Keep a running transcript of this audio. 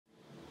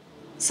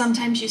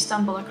Sometimes you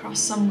stumble across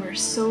somewhere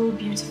so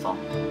beautiful,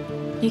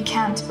 you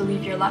can't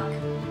believe your luck.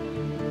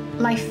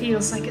 Life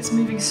feels like it's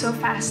moving so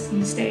fast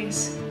these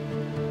days.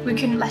 We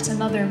couldn't let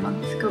another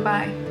month go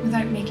by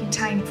without making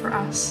time for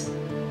us.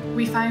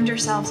 We found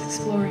ourselves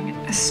exploring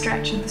a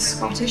stretch of the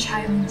Scottish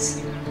Highlands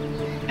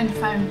and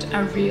found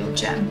a real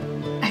gem,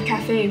 a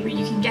cafe where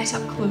you can get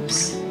up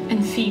close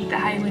and feed the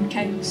Highland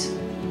cows.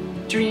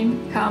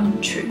 Dream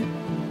come true.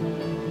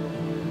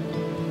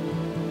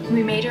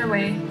 We made our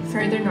way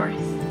further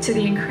north to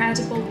the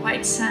incredible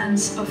white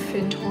sands of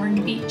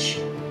Findhorn Beach.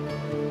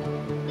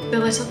 The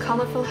little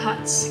colourful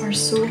huts are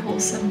so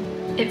wholesome,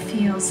 it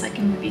feels like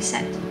a movie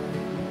set.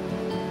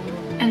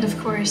 And of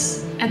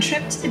course, a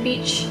trip to the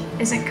beach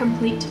isn't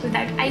complete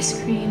without ice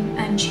cream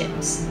and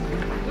chips.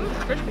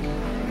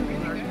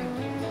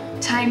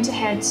 Time to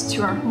head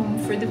to our home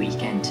for the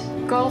weekend,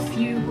 Golf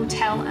View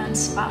Hotel and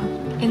Spa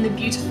in the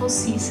beautiful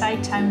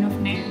seaside town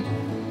of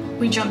Nairn.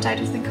 We jumped out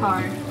of the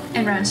car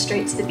and ran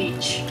straight to the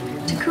beach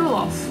to cool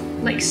off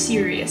like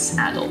serious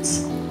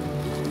adults.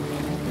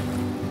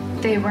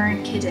 They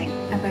weren't kidding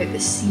about the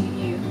sea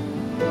view.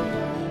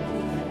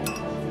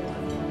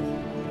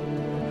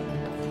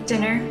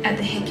 Dinner at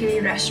the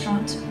Hickory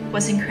restaurant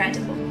was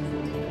incredible.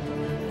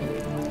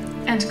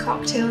 And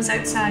cocktails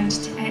outside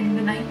to end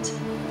the night.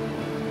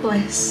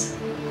 Bliss.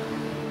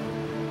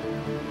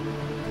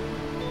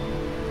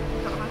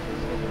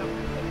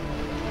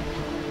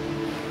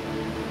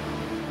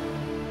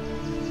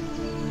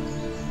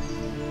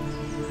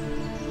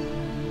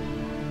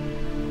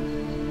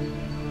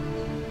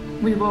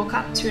 We woke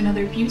up to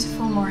another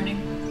beautiful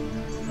morning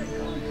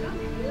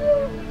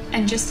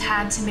and just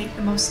had to make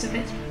the most of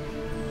it.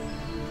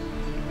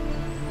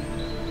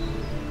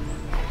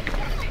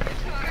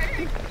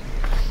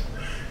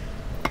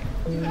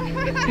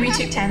 We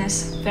took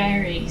tennis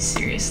very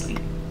seriously.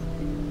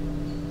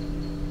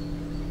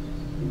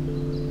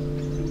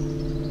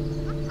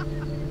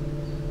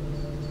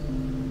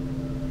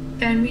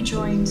 Then we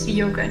joined the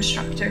yoga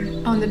instructor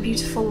on the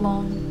beautiful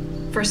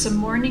lawn for some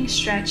morning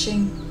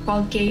stretching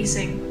while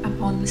gazing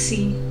upon the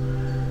sea.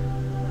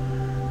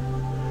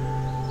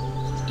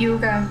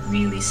 Yoga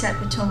really set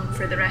the tone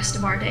for the rest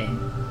of our day.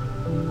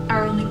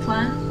 Our only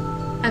plan?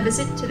 A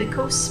visit to the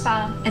coast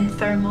spa and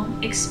thermal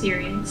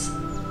experience.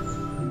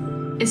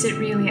 Is it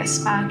really a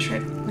spa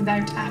trip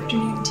without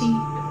afternoon tea?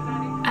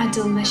 A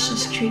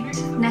delicious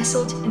treat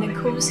nestled in a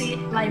cozy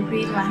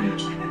library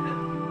lounge.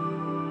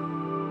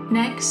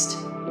 Next,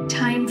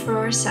 time for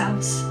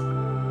ourselves.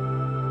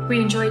 We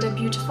enjoyed a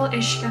beautiful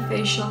Ishka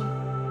facial,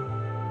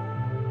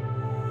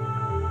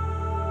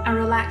 a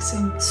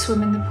relaxing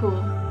swim in the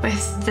pool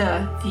with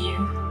the view,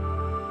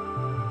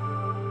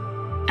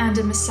 and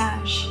a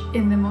massage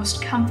in the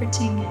most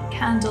comforting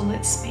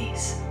candlelit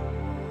space.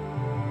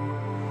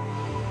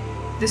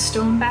 The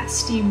Stone Bath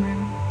Steam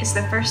Room is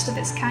the first of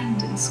its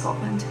kind in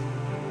Scotland,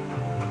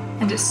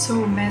 and it's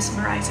so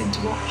mesmerising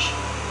to watch.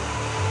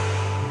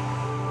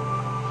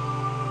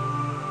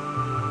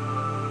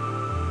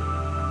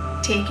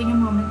 Taking a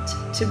moment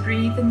to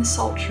breathe in the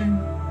salt room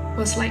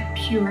was like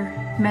pure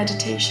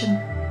meditation.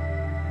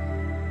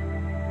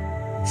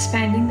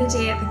 Spending the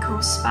day at the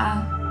Coast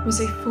Spa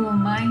was a full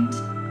mind,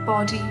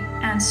 body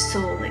and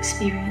soul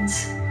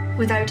experience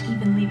without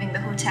even leaving the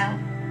hotel.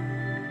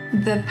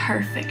 The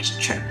perfect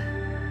trip.